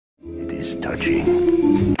is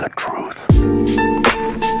touching the truth.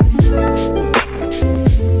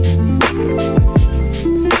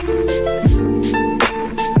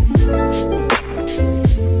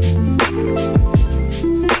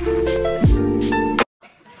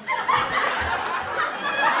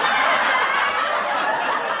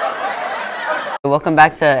 Welcome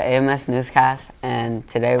back to AMS Newscast, and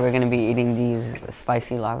today we're going to be eating these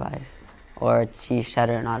spicy larvae, or cheese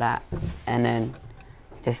cheddar and all that, and then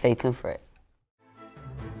just stay tuned for it.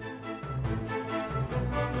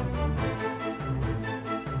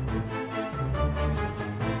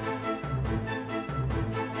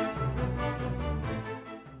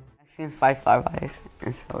 I've seen spiced larvae,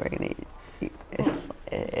 and so we're going to eat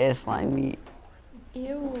it is slimy.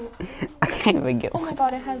 Ew. I can't even get one. Oh my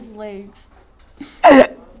god, it has legs.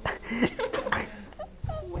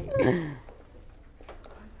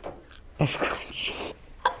 It's crunchy.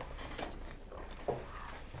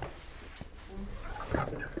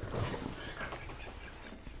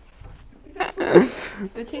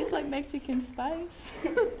 It tastes like Mexican spice.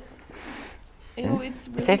 Ew, it's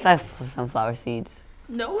really... It tastes like sunflower seeds.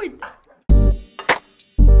 No, it...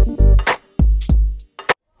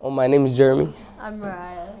 Oh, my name is Jeremy. I'm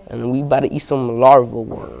Mariah. And we about to eat some larva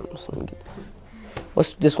worms. Let me get that.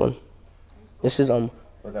 What's this one? This is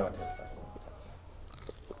What's that one taste like?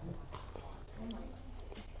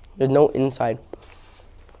 there's no inside.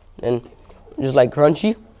 And just like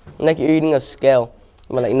crunchy, like you're eating a scale,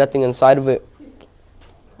 but like nothing inside of it.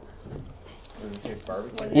 Does it taste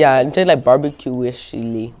barbecue? Yeah, it tastes like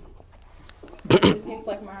barbecue-ishly. It tastes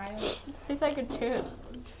like Mariah. It tastes like a chip.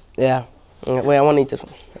 Yeah. Wait, I want to eat this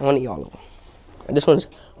one. I want to eat all of them. This one's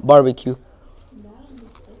barbecue.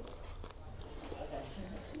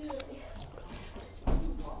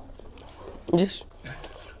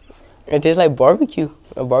 It tastes like barbecue,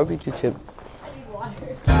 a barbecue chip.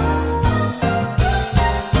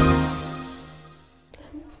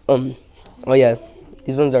 Oh yeah,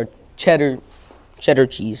 these ones are cheddar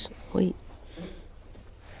cheese. Wait.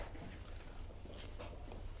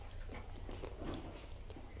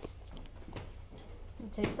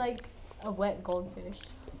 It tastes like a wet goldfish.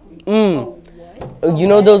 You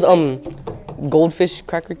know those goldfish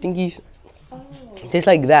cracker thingies? Oh. Tastes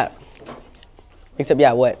like that. Except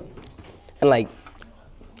yeah, wet. And like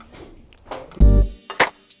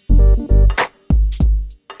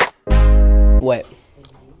wet.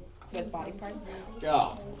 With body parts.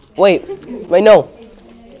 Yeah. Wait, no.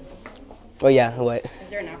 Oh yeah, wet. Is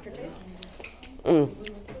there an aftertaste?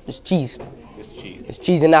 It's cheese. It's cheese. It's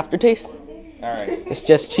cheese and aftertaste. All right. It's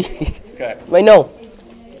just cheese. Okay. Wait, no.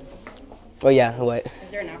 Oh yeah, wet.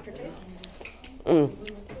 Is there an aftertaste?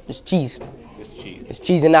 It's cheese. It's cheese. It's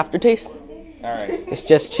cheese and aftertaste. All right. It's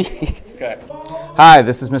just cheese. Okay. Hi,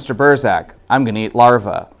 this is Mr. Burzak. I'm gonna eat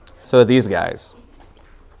larva. So are these guys.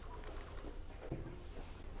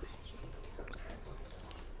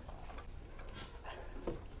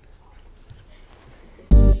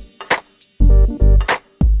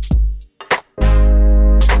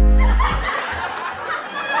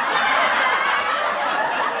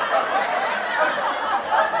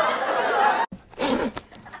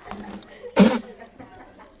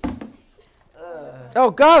 Oh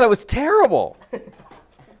God, that was terrible.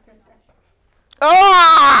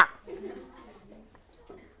 Ah!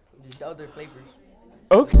 Just other flavors.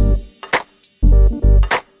 Okay.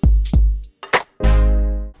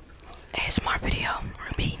 ASMR video.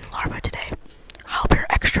 We're eating larva today. I hope you're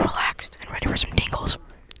extra relaxed and ready for some tingles.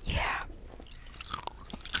 Yeah.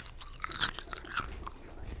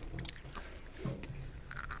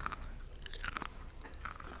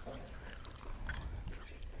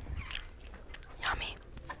 Yummy.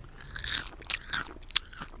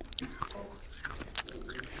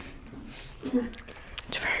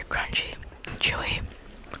 It's very crunchy, chewy.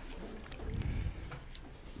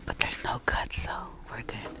 But there's no guts, so we're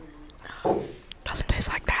good. Doesn't taste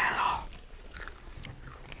like that at all.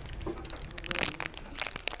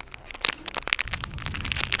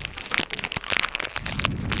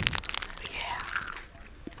 Yeah.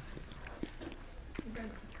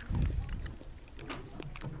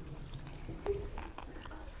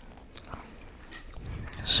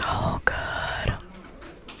 So